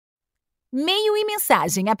Meio e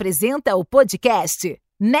Mensagem apresenta o podcast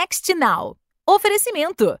Next Now.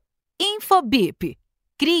 Oferecimento. Infobip.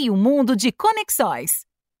 Crie um mundo de conexões.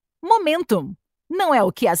 Momentum. Não é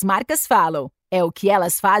o que as marcas falam, é o que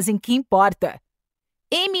elas fazem que importa.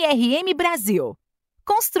 MRM Brasil.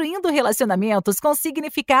 Construindo relacionamentos com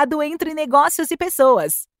significado entre negócios e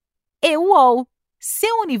pessoas. EUOL.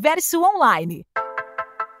 Seu universo online.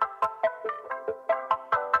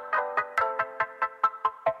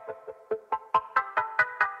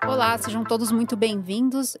 Olá, sejam todos muito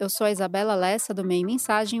bem-vindos. Eu sou a Isabela Lessa, do Meio e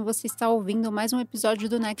Mensagem, e você está ouvindo mais um episódio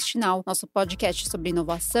do Next Now, nosso podcast sobre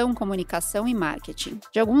inovação, comunicação e marketing.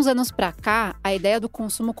 De alguns anos para cá, a ideia do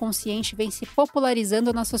consumo consciente vem se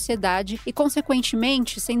popularizando na sociedade e,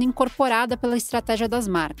 consequentemente, sendo incorporada pela estratégia das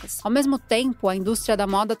marcas. Ao mesmo tempo, a indústria da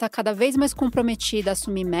moda está cada vez mais comprometida a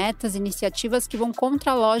assumir metas e iniciativas que vão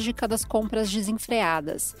contra a lógica das compras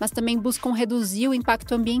desenfreadas, mas também buscam reduzir o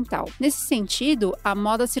impacto ambiental. Nesse sentido, a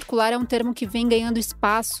moda circular é um termo que vem ganhando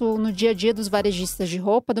espaço no dia a dia dos varejistas de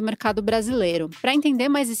roupa do mercado brasileiro. Para entender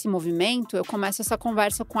mais esse movimento, eu começo essa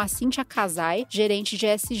conversa com a Cíntia Casai, gerente de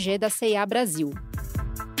ESG da C&A Brasil.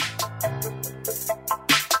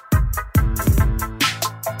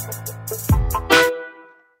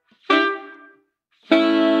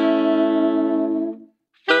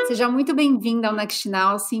 Seja muito bem-vinda ao Next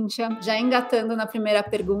Now, Cíntia. Já engatando na primeira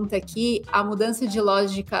pergunta aqui, a mudança de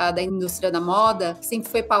lógica da indústria da moda, que sempre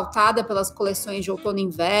foi pautada pelas coleções de outono e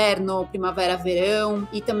inverno, primavera-verão,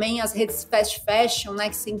 e também as redes fast fashion, né,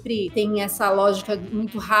 que sempre tem essa lógica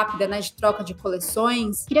muito rápida, né, de troca de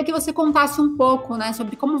coleções. Queria que você contasse um pouco, né,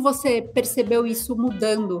 sobre como você percebeu isso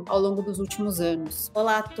mudando ao longo dos últimos anos.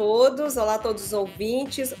 Olá a todos os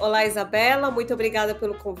ouvintes. Olá, Isabela, muito obrigada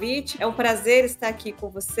pelo convite. É um prazer estar aqui com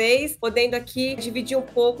vocês, podendo aqui dividir um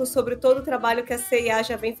pouco sobre todo o trabalho que a C&A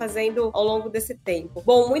já vem fazendo ao longo desse tempo.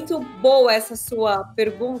 Bom, muito boa essa sua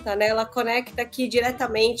pergunta, né? Ela conecta aqui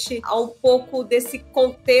diretamente a um pouco desse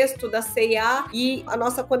contexto da C&A e a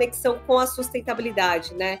nossa conexão com a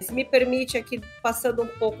sustentabilidade, né? Se me permite aqui, passando um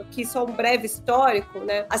pouco aqui, só um breve histórico,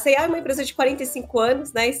 né? A C&A é uma empresa de 45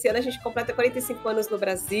 anos, né? Esse ano a gente completa 45 anos no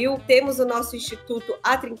Brasil. Temos o nosso instituto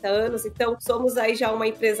há 30 anos, então somos aí já uma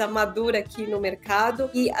empresa madura aqui no mercado.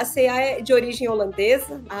 E a C&A é de origem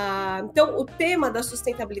holandesa. Então, o tema da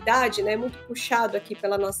sustentabilidade, né, muito puxado aqui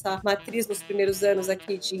pela nossa matriz nos primeiros anos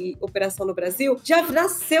aqui de operação no Brasil, já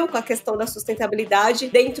nasceu com a questão da sustentabilidade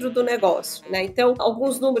dentro do negócio, né? Então,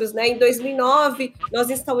 alguns números, né? Em 2009, nós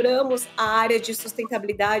instauramos a área de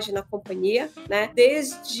sustentabilidade na companhia, né?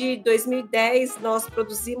 Desde 2010, nós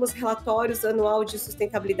produzimos relatórios anual de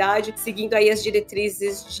sustentabilidade, seguindo aí as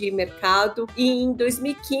diretrizes de mercado. E em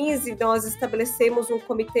 2015, nós estabelecemos um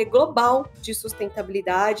comitê global de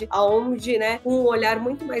sustentabilidade, aonde, né, com um olhar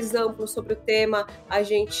muito mais amplo sobre o tema, a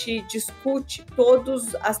gente discute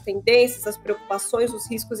todas as tendências, as preocupações, os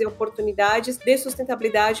riscos e oportunidades de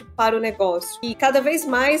sustentabilidade para o negócio. E cada vez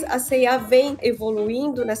mais a C&A vem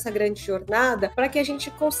evoluindo nessa grande jornada para que a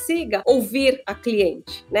gente consiga ouvir a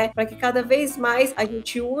cliente, né? Para que cada vez mais a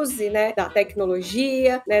gente use, né, da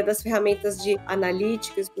tecnologia, né, das ferramentas de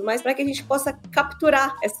analítica e tudo mais, para que a gente possa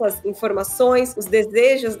capturar essas informações, os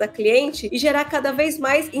desejos da cliente e gerar cada vez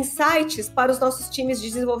mais insights para os nossos times de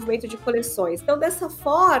desenvolvimento de coleções. Então, dessa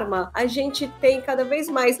forma, a gente tem cada vez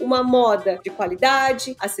mais uma moda de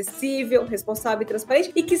qualidade, acessível, responsável e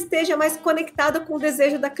transparente e que esteja mais conectada com o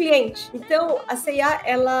desejo da cliente. Então, a C&A,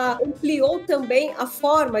 ela ampliou também a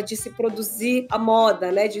forma de se produzir a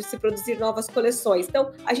moda, né, de se produzir novas coleções.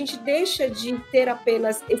 Então, a gente deixa de ter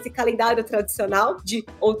apenas esse calendário tradicional de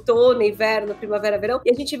outono, inverno, primavera, verão, e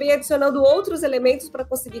a gente vem adicionando outros elementos para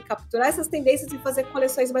conseguir capturar essas tendências e fazer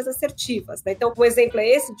coleções mais assertivas, né? Então, um exemplo é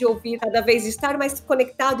esse, de ouvir cada vez, estar mais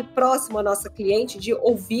conectado e próximo à nossa cliente, de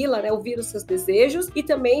ouvi-la, né? Ouvir os seus desejos e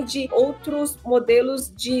também de outros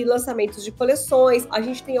modelos de lançamentos de coleções. A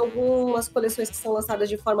gente tem algumas coleções que são lançadas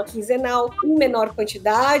de forma quinzenal, em menor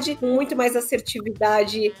quantidade, com muito mais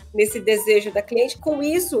assertividade nesse desejo da cliente. Com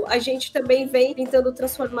isso, a gente também vem tentando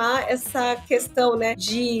transformar essa questão, né,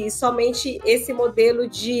 de somente esse modelo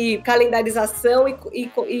de calendarização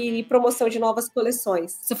e promoção de novas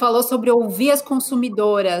coleções. Você falou sobre ouvir as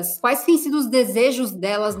consumidoras. Quais têm sido os desejos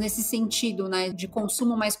delas nesse sentido, né, de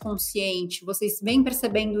consumo mais consciente? Vocês vêm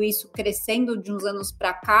percebendo isso crescendo de uns anos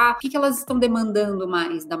para cá? O que elas estão demandando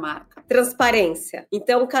mais da marca? Transparência.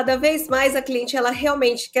 Então, cada vez mais a cliente, ela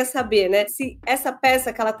realmente quer saber, né, se essa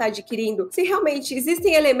peça que ela está adquirindo, se realmente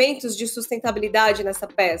existem elementos de sustentabilidade nessa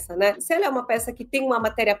peça, né? Se ela é uma peça que tem uma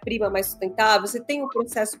matéria-prima mais sustentável, se tem um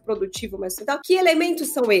processo produtivo mais sustentável, que elementos elementos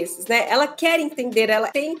são esses, né? Ela quer entender, ela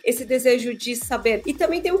tem esse desejo de saber. E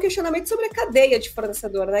também tem um questionamento sobre a cadeia de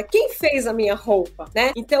fornecedor, né? Quem fez a minha roupa,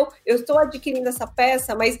 né? Então, eu estou adquirindo essa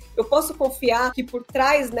peça, mas eu posso confiar que por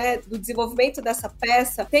trás, né, do desenvolvimento dessa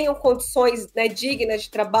peça tenham condições, né, dignas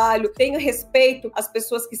de trabalho, tenham respeito às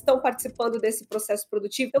pessoas que estão participando desse processo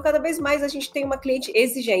produtivo. Então, cada vez mais a gente tem uma cliente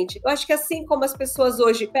exigente. Eu acho que assim como as pessoas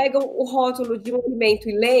hoje pegam o rótulo de um alimento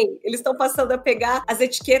e leem, eles estão passando a pegar as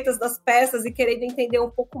etiquetas das peças e querendo entender um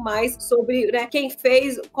pouco mais sobre, né, quem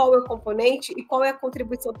fez, qual é o componente e qual é a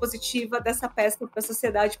contribuição positiva dessa peça para a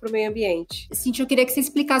sociedade e para o meio ambiente. Cíntia, eu queria que você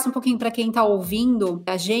explicasse um pouquinho para quem está ouvindo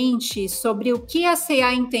a gente sobre o que a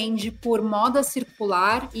C&A entende por moda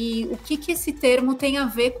circular e o que esse termo tem a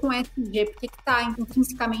ver com ESG, por que está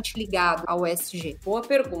intrinsecamente ligado ao ESG? Boa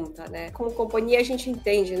pergunta, né? Como companhia, a gente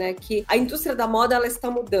entende, né, que a indústria da moda, ela está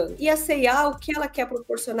mudando. E a C&A, o que ela quer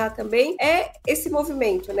proporcionar também é esse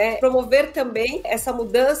movimento, né? Promover também essa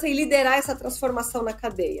mudança e liderar essa transformação na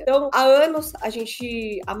cadeia. Então, há anos,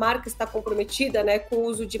 a marca está comprometida, né, com o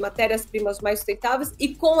uso de matérias-primas mais sustentáveis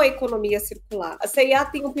e com a economia circular. A C&A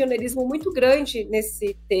tem um pioneirismo muito grande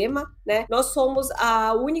nesse tema, né? Nós somos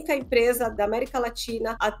a única empresa da América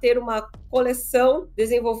Latina a ter uma coleção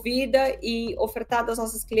desenvolvida e ofertada aos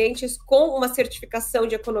nossos clientes com uma certificação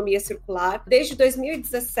de economia circular. Desde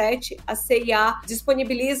 2017, a C&A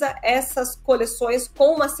disponibiliza essas coleções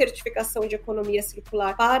com uma certificação de economia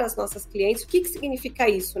circular para as nossas clientes. O que significa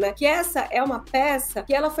isso, né? Que essa é uma peça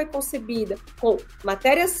que ela foi concebida com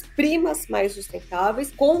matérias-primas mais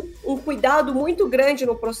sustentáveis, com um cuidado muito grande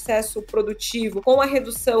no processo produtivo, com a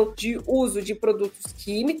redução de uso de produtos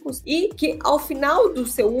químicos e que ao final do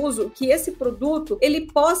seu uso, que esse produto ele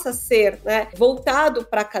possa ser, né, voltado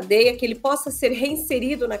para a cadeia, que ele possa ser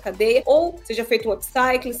reinserido na cadeia, ou seja feito um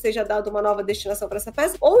upcycling, seja dado uma nova destinação para essa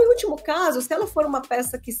peça, ou em último caso, se ela for uma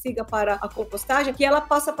peça que siga para a compostagem, que ela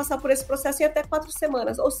possa passar por esse processo em até 4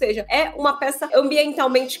 semanas, ou seja, é uma peça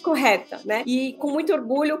ambientalmente correta, né? E com muito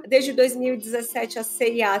orgulho, desde 2017 a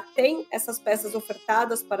C&A tem essas peças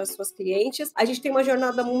ofertadas para suas clientes. A gente tem uma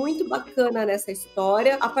jornada muito bacana nessa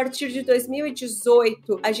história. A partir de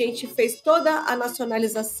 2018, a gente fez toda a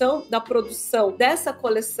nacionalização da produção dessa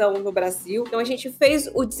coleção no Brasil. Então, a gente fez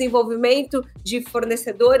o desenvolvimento de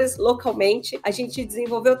fornecedores localmente. A gente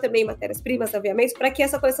desenvolveu também matérias-primas, aviamentos, para que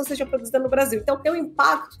essa coleção seja produzida no Brasil. Então, tem um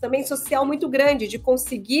impacto também social muito grande de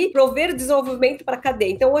conseguir prover desenvolvimento para a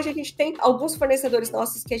cadeia. Então, hoje a gente tem alguns fornecedores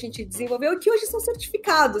nossos que a gente desenvolveu e que hoje são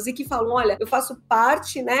certificados e que falam, olha, eu faço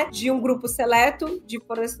parte, né, de um grupo seleto de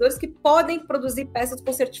fornecedores que podem produzir peças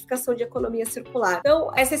com certificação de economia circular.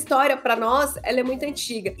 Então, essa história, para nós, ela é muito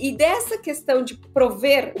antiga. E dessa questão de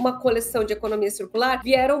prover uma coleção de economia circular,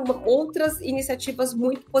 vieram outras iniciativas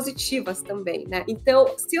muito positivas também, né? Então,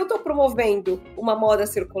 se eu estou promovendo uma moda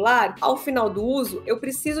circular, ao final do uso, eu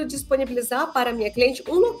preciso disponibilizar para a minha cliente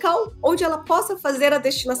um local onde ela possa fazer a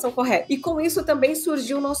destinação correta. E com isso também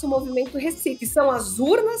surgiu o nosso movimento Recicle, que são as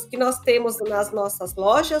urnas que nós temos nas nossas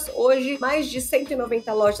lojas. Hoje, mais de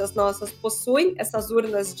 190 lojas nossas possuem essas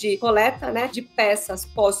urnas de coleta, né, de peças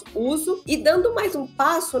pós-uso. E dando mais um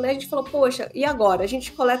passo, né, a gente falou, poxa, e agora? A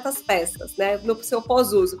gente coleta as peças, né, no seu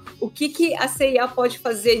pós-uso. O que a C&A pode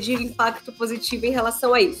fazer de impacto positivo em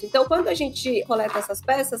relação a isso? Então, quando a gente coleta essas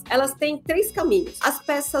peças, elas têm 3 caminhos. As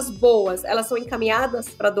peças boas, elas são encaminhadas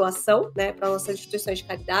para doação, né, para nossas instituições de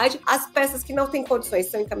caridade. As peças que não têm condições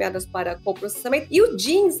são encaminhadas para coprocessamento. E o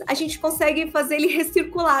jeans, a gente consegue fazer ele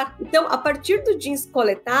recircular. Então, a partir do jeans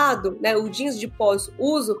coletado, né, o jeans de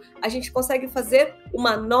pós-uso, a gente consegue fazer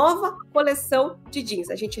uma nova coleção de jeans.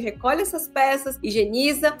 A gente recolhe essas peças,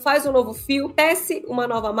 higieniza, faz um novo fio, tece uma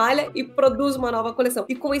nova malha e produz uma nova coleção.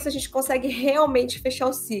 E com isso a gente consegue realmente fechar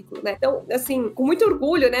o ciclo, né? Então, assim, com muito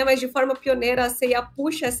orgulho, né, mas de forma pioneira, a C&A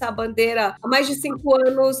puxa essa bandeira há mais de 5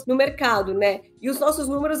 anos no mercado, né? E os nossos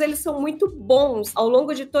números, eles são muito bons. Ao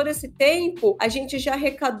longo de todo esse tempo, a gente já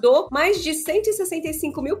arrecadou mais de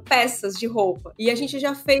 165 mil peças de roupa. E a gente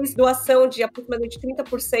já fez doação de aproximadamente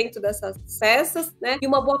 30% dessas peças, né? E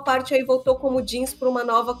uma boa parte aí voltou como jeans para uma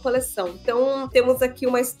nova coleção. Então, temos aqui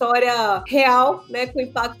uma história real, né? Com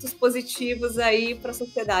impactos positivos aí para a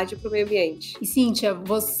sociedade e para o meio ambiente. E Cíntia,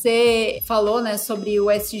 você falou, né, sobre o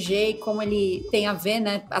ESG e como ele tem a ver,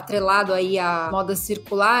 né, atrelado aí à moda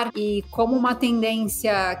circular e como uma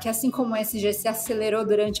tendência que, assim como o ESG se acelerou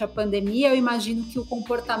durante a pandemia, eu imagino que o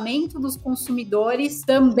comportamento dos consumidores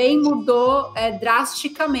também mudou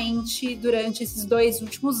drasticamente durante esses 2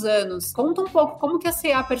 últimos anos. Conta um pouco como que a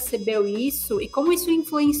C&A percebeu isso e como isso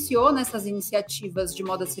influenciou nessas iniciativas de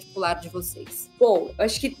moda circular de vocês. Bom, eu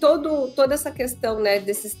acho que toda essa questão, né,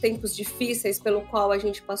 desses tempos difíceis pelo qual a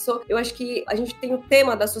gente passou, eu acho que a gente tem o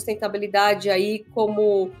tema da sustentabilidade sustentabilidade aí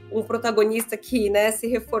como um protagonista que, né, se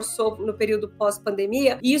reforçou no período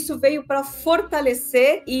pós-pandemia, e isso veio para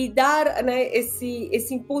fortalecer e dar, né,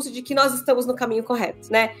 esse impulso de que nós estamos no caminho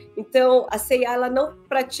correto, né? Então, a C&A, ela não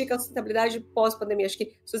pratica a sustentabilidade pós-pandemia. Acho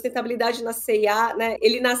que sustentabilidade na C&A, né,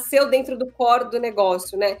 ele nasceu dentro do core do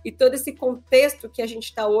negócio, né? E todo esse contexto que a gente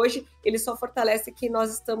está hoje, ele só fortalece que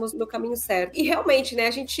nós estamos no caminho certo. E realmente, né,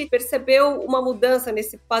 a gente percebeu uma mudança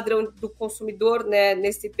nesse padrão do consumidor, né,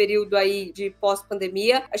 nesse período aí de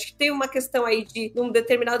pós-pandemia. Acho que tem uma questão aí de, num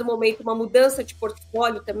determinado momento, uma mudança de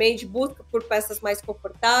portfólio também, de busca por peças mais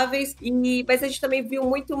confortáveis, mas a gente também viu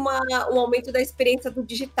muito um aumento da experiência do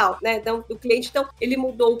digital, né, do cliente. Então, ele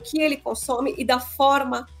mudou o que ele consome e da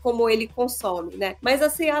forma como ele consome, né. Mas a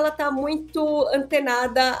C&A, ela tá muito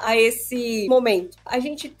antenada a esse momento. A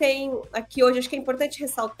gente tem aqui hoje, acho que é importante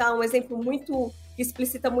ressaltar um exemplo muito que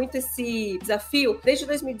explicita muito esse desafio. Desde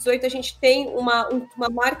 2018, a gente tem uma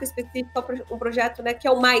marca específica, um projeto, né, que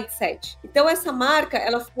é o Mindset. Então, essa marca,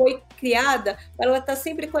 ela foi criada, ela está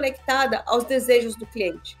sempre conectada aos desejos do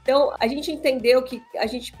cliente. Então, a gente entendeu que a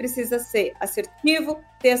gente precisa ser assertivo,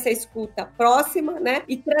 ter essa escuta próxima, né,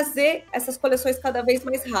 e trazer essas coleções cada vez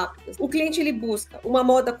mais rápidas. O cliente, ele busca uma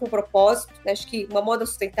moda com propósito, né, acho que uma moda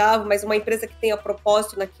sustentável, mas uma empresa que tenha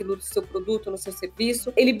propósito naquilo do seu produto, no seu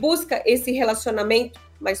serviço. Ele busca esse relacionamento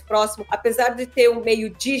mais próximo, apesar de ter um meio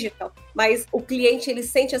digital, mas o cliente, ele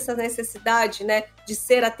sente essa necessidade, né, de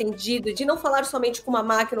ser atendido, de não falar somente com uma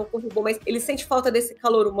máquina ou com um robô, mas ele sente falta desse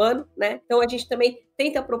calor humano, né? Então a gente também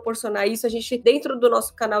tenta proporcionar isso. A gente, dentro do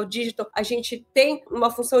nosso canal digital, a gente tem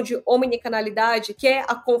uma função de omnicanalidade, que é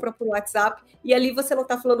a compra por WhatsApp, e ali você não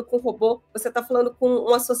está falando com um robô, você está falando com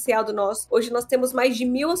um associado nosso. Hoje nós temos mais de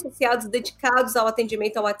 1.000 associados dedicados ao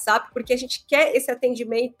atendimento ao WhatsApp, porque a gente quer esse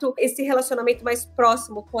atendimento, esse relacionamento mais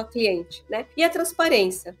próximo com a cliente, né? E a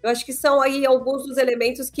transparência. Eu acho que são aí alguns dos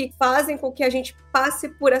elementos que fazem com que a gente passe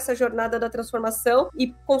por essa jornada da transformação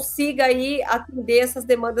e consiga aí atender essas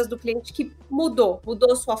demandas do cliente que mudou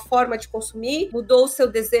sua forma de consumir, mudou o seu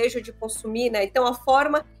desejo de consumir, né? Então, a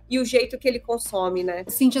forma e o jeito que ele consome, né?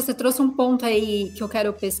 Cíntia, você trouxe um ponto aí que eu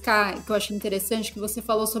quero pescar, que eu acho interessante, que você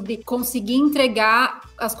falou sobre conseguir entregar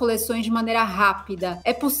as coleções de maneira rápida.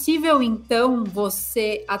 É possível, então,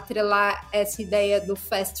 você atrelar essa ideia do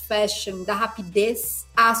fast fashion, da rapidez,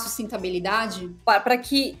 à sustentabilidade? Para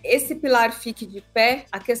que esse pilar fique de pé,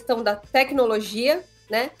 a questão da tecnologia,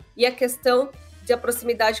 né? E a questão de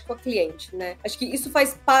proximidade com a cliente, né? Acho que isso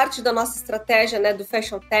faz parte da nossa estratégia, né, do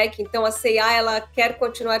Fashion Tech. Então, a C&A, ela quer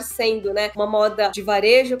continuar sendo, né, uma moda de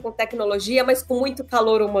varejo com tecnologia, mas com muito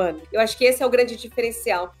calor humano. Eu acho que esse é o grande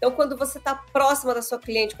diferencial. Então, quando você está próxima da sua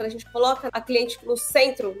cliente, quando a gente coloca a cliente no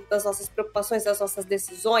centro das nossas preocupações, das nossas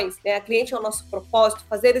decisões, né, a cliente é o nosso propósito,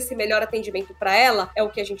 fazer esse melhor atendimento para ela é o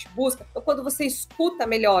que a gente busca. Então, quando você escuta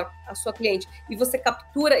melhor a sua cliente e você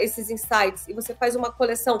captura esses insights e você faz uma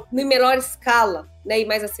coleção em menor escala, né, e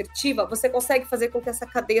mais assertiva, você consegue fazer com que essa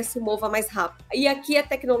cadeia se mova mais rápido. E aqui é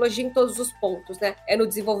tecnologia em todos os pontos, né? É no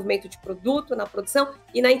desenvolvimento de produto, na produção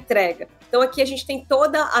e na entrega. Então aqui a gente tem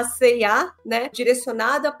toda a C&A, né,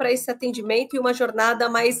 direcionada para esse atendimento e uma jornada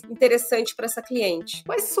mais interessante para essa cliente.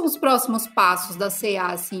 Quais são os próximos passos da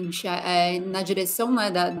C&A, Cíntia, na direção,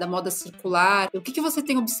 né, da moda circular? O que você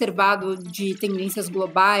tem observado de tendências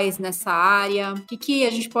globais nessa área? O que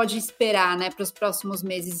a gente pode esperar, né, para os próximos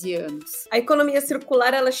meses e anos? A economia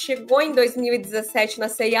circular, ela chegou em 2017 na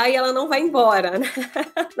C&A e ela não vai embora, né?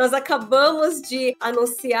 Nós acabamos de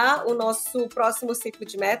anunciar o nosso próximo ciclo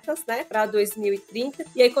de metas, né, para 2030,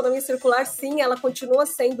 e a economia circular, sim, ela continua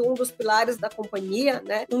sendo um dos pilares da companhia,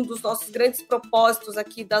 né, um dos nossos grandes propósitos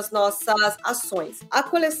aqui das nossas ações. A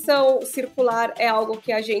coleção circular é algo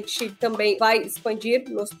que a gente também vai expandir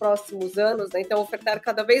nos próximos anos, né? Então ofertar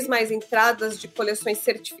cada vez mais entradas de coleções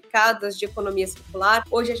certificadas de economia circular.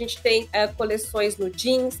 Hoje a gente tem coleções no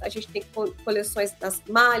jeans, a gente tem coleções nas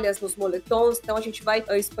malhas, nos moletons, então a gente vai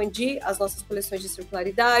expandir as nossas coleções de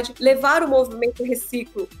circularidade, levar o movimento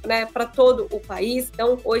reciclo, né, para todo o país.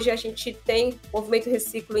 Então hoje a gente tem movimento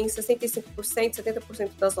reciclo em 65%,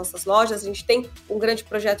 70% das nossas lojas, a gente tem um grande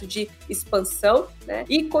projeto de expansão, né,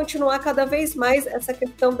 e continuar cada vez mais essa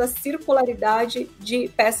questão da circularidade de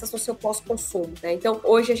peças no seu pós-consumo, né? Então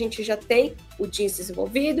hoje a gente já tem o jeans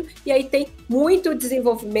desenvolvido e aí tem muito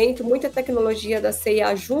desenvolvimento, muita tecnologia da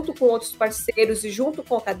C&A junto com outros parceiros e junto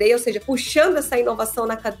com a cadeia, ou seja, puxando essa inovação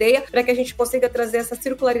na cadeia para que a gente consiga trazer essa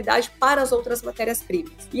circularidade para as outras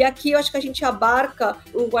matérias-primas. E aqui eu acho que a gente abarca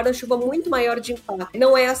um guarda-chuva muito maior de impacto.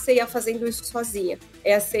 Não é a C&A fazendo isso sozinha,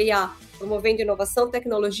 é a C&A promovendo inovação,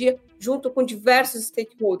 tecnologia, junto com diversos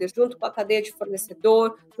stakeholders, junto com a cadeia de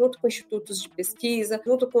fornecedor, junto com institutos de pesquisa,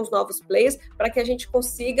 junto com os novos players, para que a gente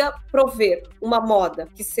consiga prover uma moda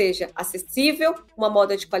que seja acessível, uma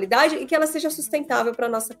moda de qualidade e que ela seja sustentável para a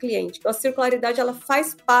nossa cliente. Então, a circularidade, ela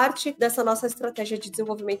faz parte dessa nossa estratégia de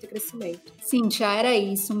desenvolvimento e crescimento. Cíntia, era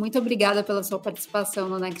isso. Muito obrigada pela sua participação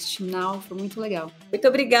no Next Now, foi muito legal. Muito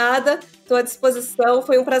obrigada, estou à disposição,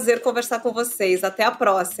 foi um prazer conversar com vocês. Até a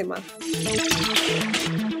próxima.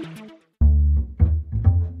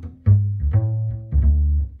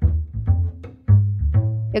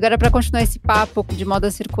 E agora, para continuar esse papo de moda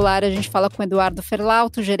circular, a gente fala com o Eduardo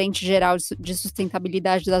Ferlauto, gerente-geral de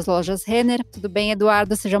sustentabilidade das lojas Renner. Tudo bem,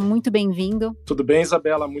 Eduardo? Seja muito bem-vindo. Tudo bem,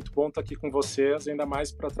 Isabela? Muito bom estar aqui com vocês, ainda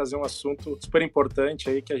mais para trazer um assunto super importante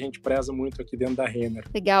aí que a gente preza muito aqui dentro da Renner.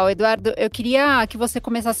 Legal, Eduardo. Eu queria que você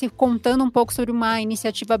começasse contando um pouco sobre uma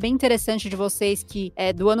iniciativa bem interessante de vocês que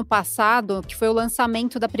é do ano passado, que foi o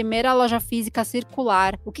lançamento da primeira loja física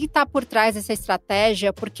circular. O que está por trás dessa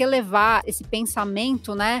estratégia? Por que levar esse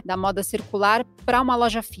pensamento, da moda circular para uma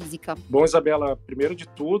loja física? Bom, Isabela, primeiro de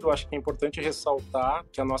tudo, acho que é importante ressaltar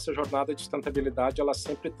que a nossa jornada de sustentabilidade, ela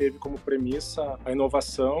sempre teve como premissa a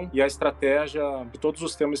inovação e a estratégia de todos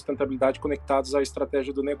os temas de sustentabilidade conectados à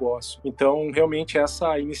estratégia do negócio. Então, realmente,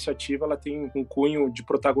 essa iniciativa, ela tem um cunho de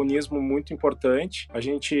protagonismo muito importante. A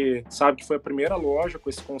gente sabe que foi a primeira loja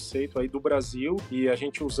com esse conceito aí do Brasil e a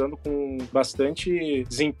gente usando com bastante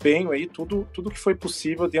desempenho aí tudo que foi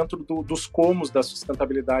possível dentro dos comos da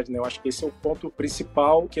sustentabilidade. Eu acho que esse é o ponto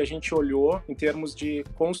principal que a gente olhou em termos de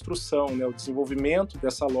construção, o desenvolvimento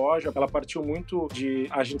dessa loja. Ela partiu muito de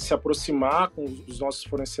a gente se aproximar com os nossos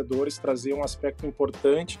fornecedores, trazer um aspecto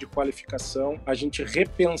importante de qualificação, a gente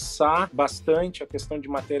repensar bastante a questão de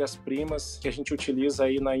matérias-primas que a gente utiliza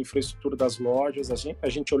aí na infraestrutura das lojas. A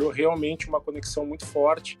gente olhou realmente uma conexão muito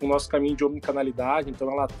forte com o nosso caminho de omnicanalidade,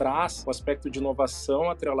 então ela traz o aspecto de inovação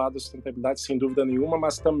atrelado à sustentabilidade, sem dúvida nenhuma,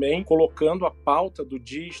 mas também colocando a pauta do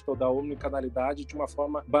digital, da omnicanalidade de uma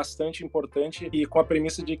forma bastante importante e com a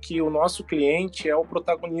premissa de que o nosso cliente é o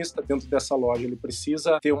protagonista dentro dessa loja. Ele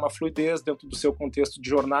precisa ter uma fluidez dentro do seu contexto de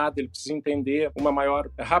jornada, ele precisa entender uma maior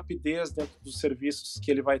rapidez dentro dos serviços que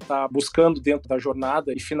ele vai estar buscando dentro da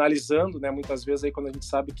jornada e finalizando, muitas vezes aí quando a gente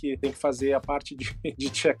sabe que tem que fazer a parte de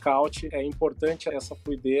check-out, é importante essa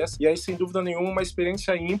fluidez e aí sem dúvida nenhuma uma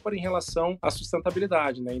experiência ímpar em relação à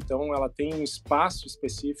sustentabilidade, Então ela tem um espaço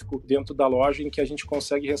específico dentro da loja em que a gente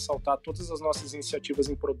consegue ressaltar todas as nossas iniciativas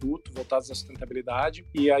em produto voltadas à sustentabilidade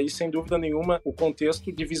e aí, sem dúvida nenhuma, o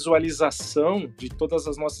contexto de visualização de todas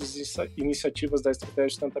as nossas iniciativas da estratégia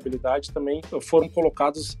de sustentabilidade também foram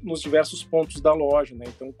colocados nos diversos pontos da loja,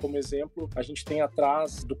 Então, como exemplo, a gente tem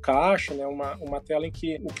atrás do caixa, uma tela em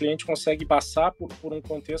que o cliente consegue passar por um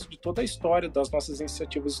contexto de toda a história das nossas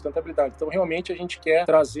iniciativas de sustentabilidade. Então, realmente, a gente quer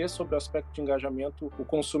trazer sobre o aspecto de engajamento o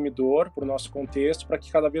consumidor para o nosso contexto, para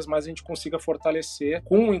que cada vez mais a gente consiga fortalecer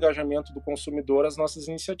com o engajamento do consumidor as nossas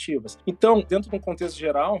iniciativas. Então, dentro de um contexto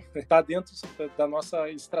geral, está dentro da nossa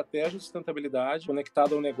estratégia de sustentabilidade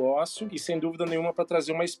conectada ao negócio e, sem dúvida nenhuma, para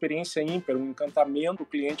trazer uma experiência ímpar, um encantamento do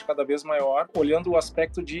cliente cada vez maior, olhando o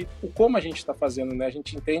aspecto de como a gente está fazendo, A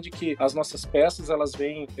gente entende que as nossas peças, elas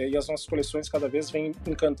vêm e as nossas coleções cada vez vêm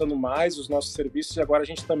encantando mais os nossos serviços e agora a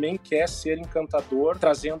gente também quer ser encantador,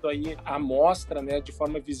 trazendo aí a amostra, de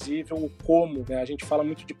forma visível o como, A gente fala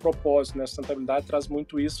muito de propósito, A sustentabilidade traz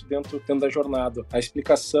muito isso dentro da jornada. A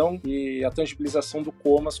explicação e a tangibilização do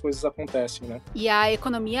como as coisas acontecem, E a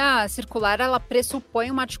economia circular, ela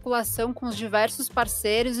pressupõe uma articulação com os diversos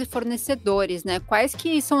parceiros e fornecedores, Quais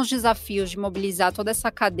que são os desafios de mobilizar toda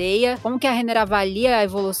essa cadeia? Como que a Renner avalia a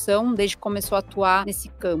evolução desde que começou a atuar nesse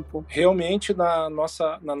campo? Realmente, na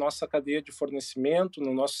nossa cadeia de fornecimento,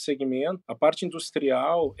 no nosso segmento, a parte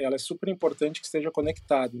industrial, ela é super importante que esteja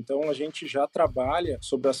conectada. Então, a gente já trabalha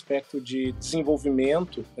sobre o aspecto de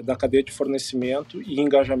desenvolvimento da cadeia de fornecimento e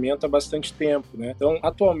engajamento há bastante tempo, Então,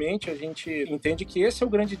 atualmente, a gente entende que esse é o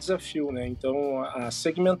grande desafio, Então, a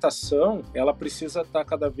segmentação, ela precisa estar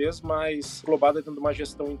cada vez mais englobada dentro de uma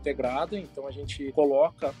gestão integrada. Então, a gente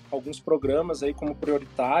coloca alguns programas aí como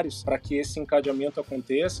prioritários para que esse encadeamento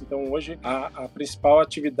aconteça. Então, hoje, a principal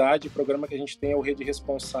atividade e programa que a gente tem é o Rede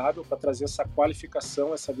Responsável para trazer essa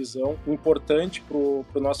qualificação, essa visão importante para o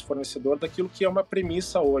nosso fornecedor daquilo que é uma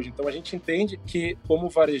premissa hoje. Então, a gente entende que, como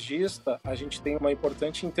varejista, a gente tem uma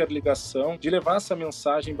importante interligação de levar essa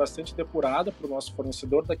mensagem bastante depurada para o nosso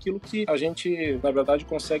fornecedor daquilo que a gente, na verdade,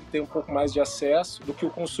 consegue ter um pouco mais de acesso do que o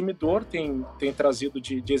consumidor tem trazido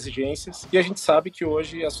de exigências. E a gente sabe que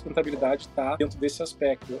hoje a sustentabilidade está dentro desse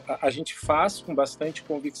aspecto. A gente faz com bastante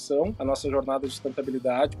convicção a nossa jornada de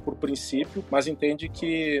sustentabilidade, por princípio, mas entende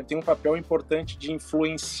que tem um papel importante de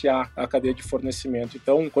influenciar a cadeia de fornecimento.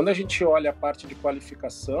 Então, quando a gente olha a parte de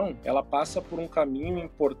qualificação, ela passa por um caminho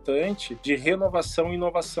importante de renovação e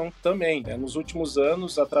inovação também. Nos últimos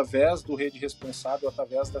anos, através do Rede Responsável,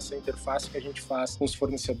 através dessa interface que a gente faz com os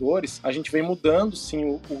fornecedores, a gente vem mudando,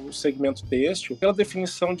 sim, o segmento têxtil pela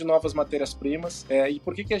definição de novas matérias-primas. E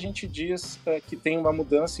por que a gente diz que tem uma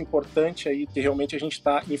mudança importante aí, que realmente a gente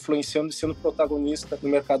está influenciando e sendo protagonista no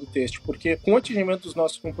mercado têxtil? Porque com o atingimento dos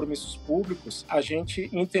nossos compromissos públicos, a gente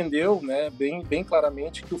entendeu, né, bem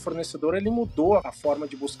claramente que o fornecedor ele mudou a forma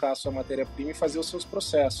de buscar a sua matéria-prima e fazer os seus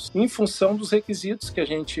processos, em função dos requisitos que a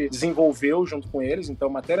gente desenvolveu junto com eles. Então,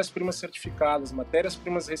 matérias-primas certificadas,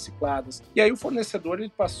 matérias-primas recicladas. E aí o fornecedor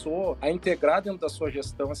ele passou a integrar dentro da sua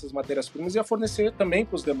gestão essas matérias-primas e a fornecer também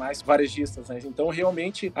para os demais varejistas, né? Então,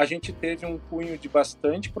 realmente, a gente teve um cunho de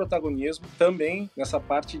bastante protagonismo também nessa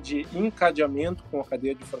parte de encadeamento com a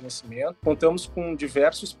cadeia de fornecimento. Contamos com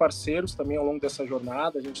diversos parceiros também ao longo dessa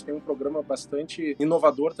jornada. A gente tem um programa bastante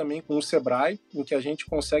inovador também com o Sebrae, em que a gente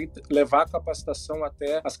consegue levar a capacitação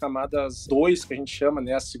até as camadas 2, que a gente chama,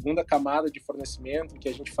 né? A segunda camada de fornecimento, em que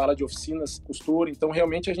a gente fala de oficinas, costura. Então,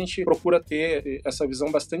 realmente, a gente procura ter essa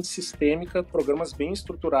visão bastante sistêmica, programas bem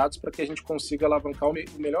estruturados para que a gente consiga alavancar o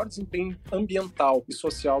melhor desempenho ambiental e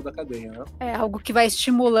social da cadeia, né? É algo que vai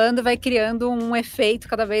estimulando, vai criando um efeito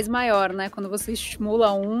cada vez maior, né? Quando você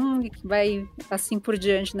estimula um, vai assim por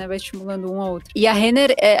diante, né? Vai estimulando um ao outro. E a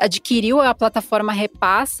Renner adquiriu a plataforma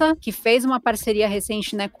Repassa, que fez uma parceria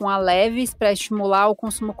recente, né, com a Leves para estimular o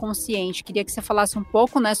consumo consciente. Queria que você falasse um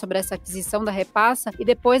pouco, né, sobre essa aquisição da Repassa e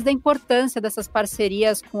depois da importância dessas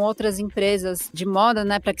parcerias com outras empresas de moda,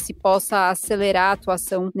 né, para que se possa acelerar a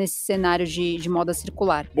atuação nesse cenário de moda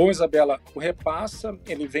circular. Bom, Isabela, o Repassa,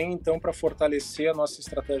 ele vem então para fortalecer a nossa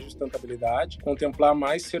estratégia de sustentabilidade, contemplar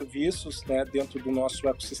mais serviços, né, dentro do nosso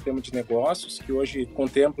ecossistema de negócios, que hoje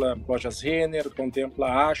contempla lojas Renner, contempla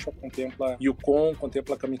a Ashua, contempla Yukon,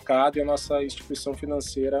 contempla a Kamikado e a nossa instituição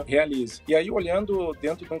financeira Realize. E aí, olhando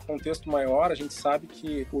dentro de um contexto maior, a gente sabe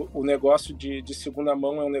que o negócio de segunda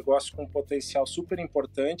mão é um negócio com um potencial super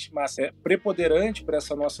importante, mas é preponderante para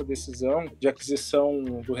essa nossa decisão de aquisição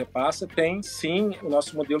do Repassa, tem sim o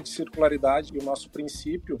nosso modelo de circularidade e o nosso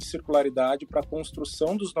princípio de circularidade para a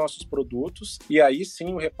construção dos nossos produtos, e aí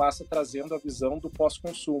sim o Repassa trazendo a visão do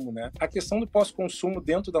pós-consumo, né? A questão do pós-consumo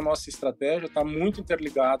dentro da nossa estratégia está muito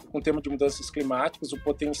interligado com o tema de mudanças climáticas, o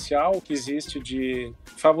potencial que existe de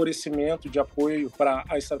favorecimento, de apoio para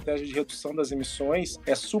a estratégia de redução das emissões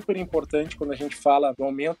é super importante quando a gente fala do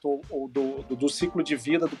aumento ou do ciclo de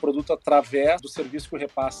vida do produto através do serviço que o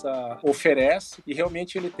Repassa oferece, e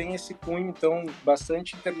realmente ele tem esse cunho, então,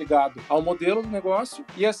 bastante interligado ao modelo do negócio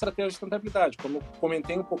e à estratégia de sustentabilidade. Como eu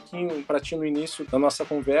comentei um pouquinho para ti no início da nossa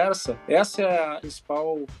conversa, essa é a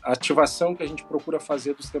principal ativação que a gente procura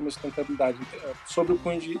fazer do sistema de sustentabilidade, sobre o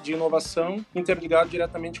cunho de inovação, interligado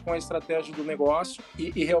diretamente com a estratégia do negócio,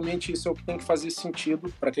 e realmente isso é o que tem que fazer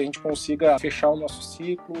sentido para que a gente consiga fechar o nosso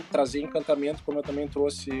ciclo, trazer encantamento, como eu também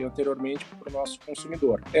trouxe anteriormente, para o nosso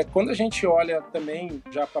consumidor. Quando a gente olha também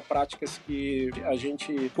já para práticas que a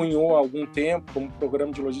gente cunhou há algum tempo, como o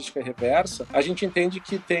programa de logística reversa, a gente entende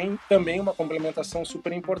que tem também uma complementação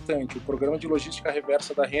super importante. O programa de logística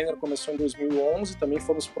reversa da Renner começou em 2011, também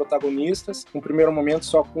fomos protagonistas, no primeiro momento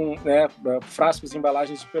só com, né, frascos e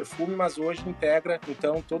embalagens de perfume, mas hoje integra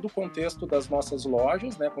então todo o contexto das nossas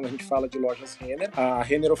lojas, né, quando a gente fala de lojas Renner. A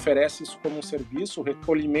Renner oferece isso como um serviço, o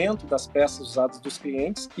recolhimento das peças usadas dos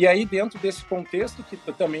clientes, e aí dentro desse contexto que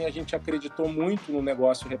também a gente acreditou muito no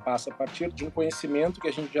negócio Repassa, a partir de um conhecimento que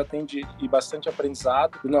a gente já tem e bastante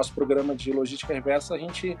aprendizado do nosso programa de logística reversa, a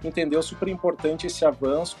gente entendeu super importante esse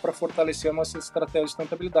avanço para fortalecer a nossa estratégia de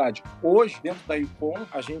sustentabilidade. Hoje, dentro da Yukon,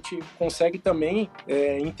 a gente consegue também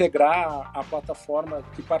integrar a plataforma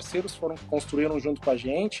que parceiros construíram junto com a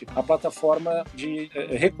gente, a plataforma de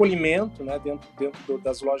recolhimento, né, dentro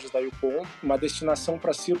das lojas da Yukon, uma destinação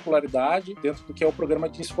para circularidade dentro do que é o programa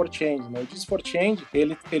Jeans for Change, né? O Jeans for Change,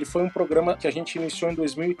 ele foi um programa que a gente iniciou em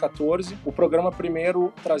 2014. O programa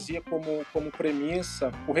primeiro trazia como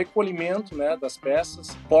premissa o recolhimento, né, das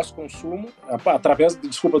peças pós-consumo, através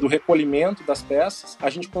do recolhimento das peças, a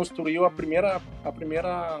gente construiu a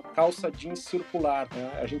primeira calça jeans circular,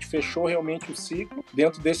 né? A gente fechou realmente o ciclo.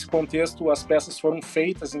 Dentro desse contexto, as peças foram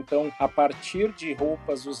feitas, então, a partir de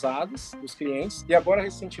roupas usadas dos clientes. E agora,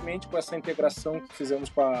 recentemente, com essa integração que fizemos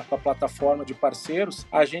com a plataforma de parceiros,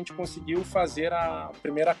 a gente conseguiu fazer a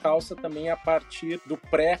primeira calça também a partir do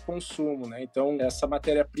pré-consumo, né? Então, essa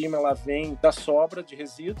matéria-prima, ela vem da sobra de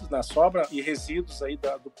resíduos, na sobra e resíduos aí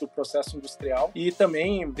do processo industrial. E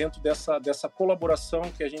também, dentro dessa colaboração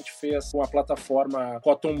que a gente fez com a plataforma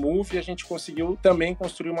Cotton Move, a gente conseguiu também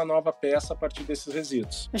construir uma nova peça a partir desses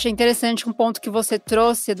resíduos. Achei interessante um ponto que você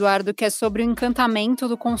trouxe, Eduardo, que é sobre o encantamento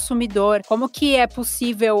do consumidor. Como que é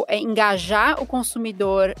possível engajar o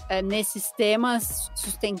consumidor nesses temas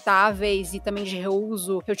sustentáveis e também de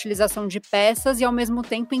reuso, reutilização de peças e, ao mesmo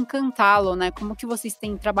tempo, encantá-lo, né? Como que vocês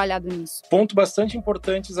têm trabalhado nisso? Ponto bastante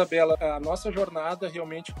importante, Isabela. A nossa jornada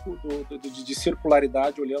realmente de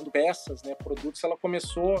circularidade, olhando peças, né, produtos, ela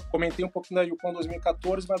começou, comentei um pouquinho da Yukon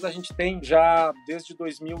 2014, mas a gente tem já desde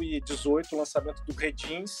 2018 o lançamento do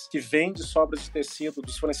Redins, que vem de sobras de tecido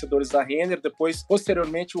dos fornecedores da Renner, depois,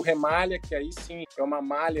 posteriormente, o Remalha, que aí sim é uma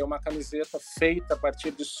malha, é uma camiseta feita a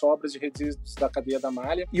partir de sobras de resíduos da cadeia da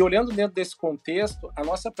malha. E olhando dentro desse contexto, a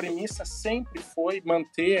nossa premissa sempre foi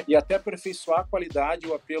manter e até aperfeiçoar a qualidade e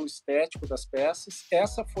o apelo estético das peças.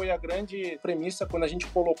 Essa foi a grande premissa quando a gente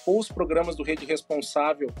colocou os programas do Rede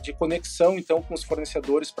Responsável de conexão, então, com os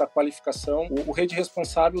fornecedores para qualificação. O Rede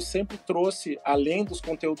Responsável sempre trouxe, além dos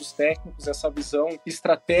conteúdos técnicos, essa visão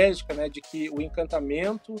estratégica, né, de que o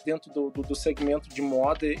encantamento dentro do segmento de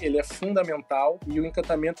moda, ele é fundamental, e o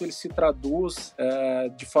encantamento ele se traduz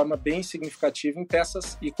de forma bem significativa em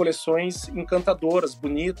peças e coleções encantadoras,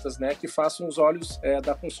 bonitas, né, que façam os olhos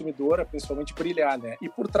da consumidora, principalmente, brilhar, né? E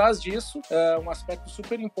por trás disso, um aspecto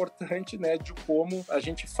super importante, né, de como a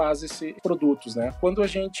gente faz esses produtos, né? Quando a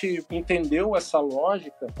gente entendeu essa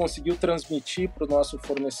lógica, conseguiu transmitir para o nosso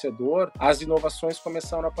fornecedor, as inovações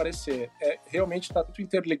começaram a aparecer. Realmente está tudo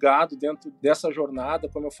interligado dentro dessa jornada,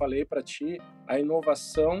 como eu falei para ti, a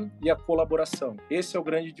inovação e a colaboração. Esse é o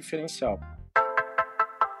grande diferencial.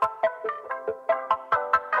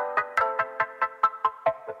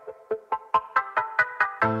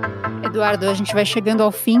 Eduardo, a gente vai chegando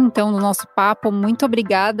ao fim, então, do nosso papo. Muito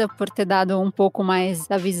obrigada por ter dado um pouco mais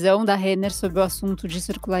da visão da Renner sobre o assunto de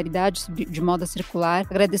circularidade, de moda circular.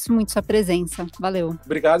 Agradeço muito sua presença. Valeu.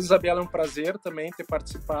 Obrigado, Isabela. É um prazer também ter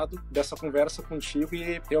participado dessa conversa contigo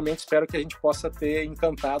e realmente espero que a gente possa ter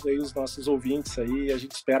encantado aí os nossos ouvintes aí. A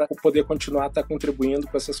gente espera poder continuar contribuindo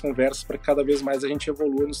com essas conversas para que cada vez mais a gente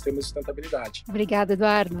evolua nos temas de sustentabilidade. Obrigada,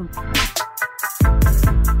 Eduardo.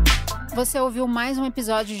 Você ouviu mais um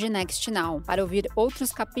episódio de Next Now. Para ouvir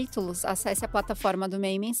outros capítulos, acesse a plataforma do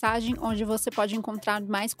MEI Mensagem, onde você pode encontrar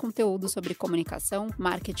mais conteúdo sobre comunicação,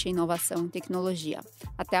 marketing, inovação e tecnologia.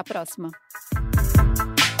 Até a próxima!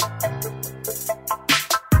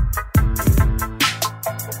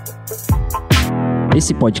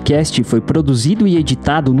 Esse podcast foi produzido e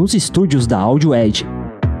editado nos estúdios da Audio Edge,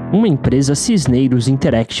 uma empresa Cisneiros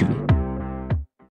Interactive.